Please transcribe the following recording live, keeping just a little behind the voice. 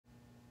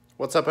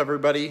What's up,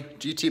 everybody?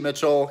 GT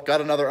Mitchell.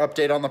 Got another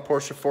update on the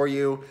Porsche for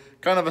you.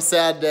 Kind of a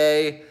sad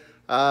day.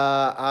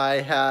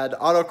 I had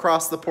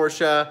autocrossed the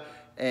Porsche,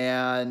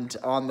 and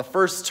on the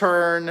first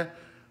turn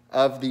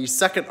of the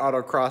second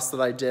autocross that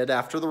I did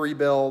after the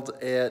rebuild,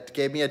 it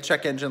gave me a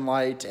check engine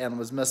light and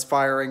was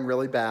misfiring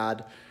really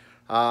bad.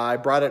 I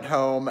brought it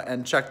home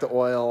and checked the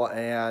oil,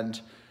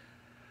 and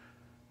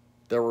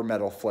there were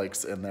metal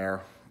flakes in there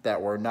that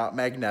were not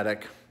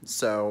magnetic.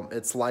 So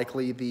it's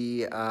likely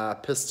the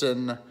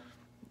piston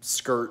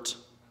skirt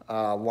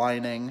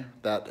lining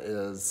that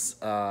is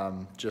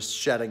just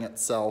shedding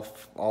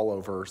itself all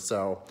over.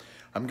 So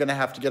I'm gonna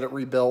have to get it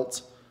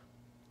rebuilt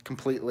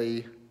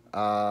completely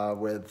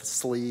with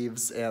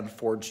sleeves and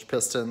forged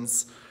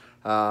pistons.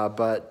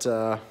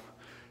 But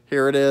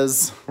here it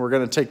is. We're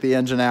gonna take the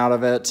engine out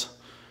of it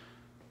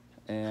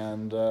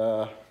and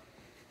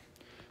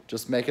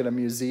just make it a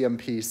museum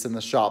piece in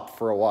the shop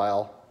for a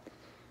while.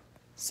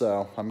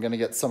 So I'm gonna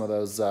get some of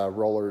those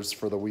rollers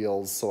for the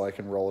wheels so I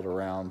can roll it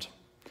around.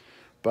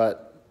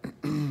 But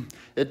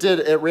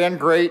it ran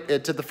great.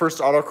 It did the first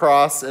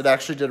autocross. It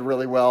actually did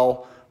really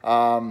well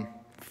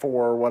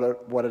for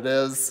what it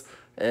is,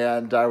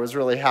 and I was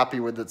really happy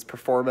with its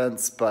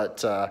performance.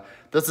 But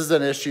this is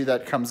an issue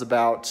that comes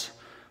about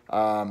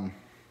kind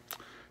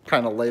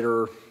of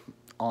later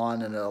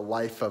on in the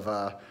life of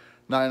a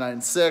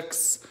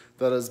 996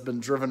 that has been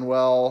driven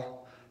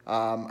well.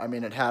 I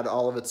mean, it had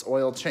all of its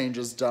oil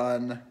changes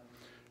done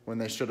when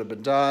they should have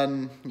been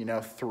done,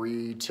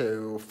 3,000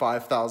 to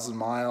 5,000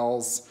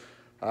 miles.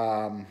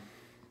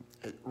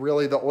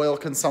 Really, the oil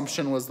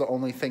consumption was the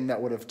only thing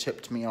that would have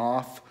tipped me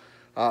off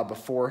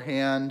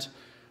beforehand.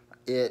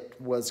 It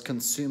was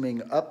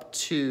consuming up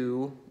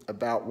to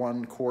about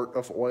 1 quart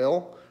of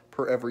oil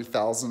per every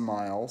 1,000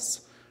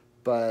 miles,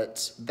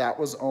 but that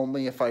was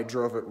only if I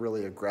drove it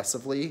really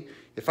aggressively.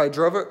 If I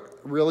drove it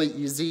really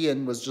easy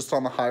and was just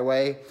on the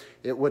highway,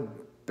 it would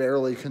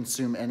barely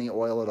consume any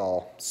oil at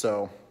all.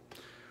 So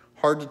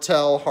hard to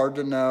tell, hard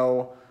to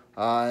know.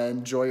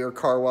 Enjoy your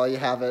car while you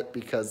have it,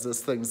 because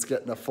this thing's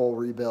getting a full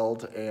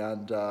rebuild,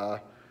 and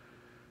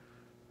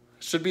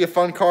should be a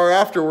fun car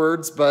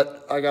afterwards,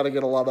 but I got to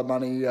get a lot of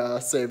money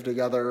saved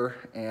together,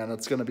 and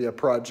it's going to be a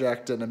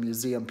project and a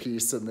museum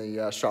piece in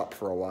the shop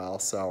for a while.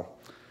 So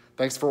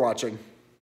thanks for watching.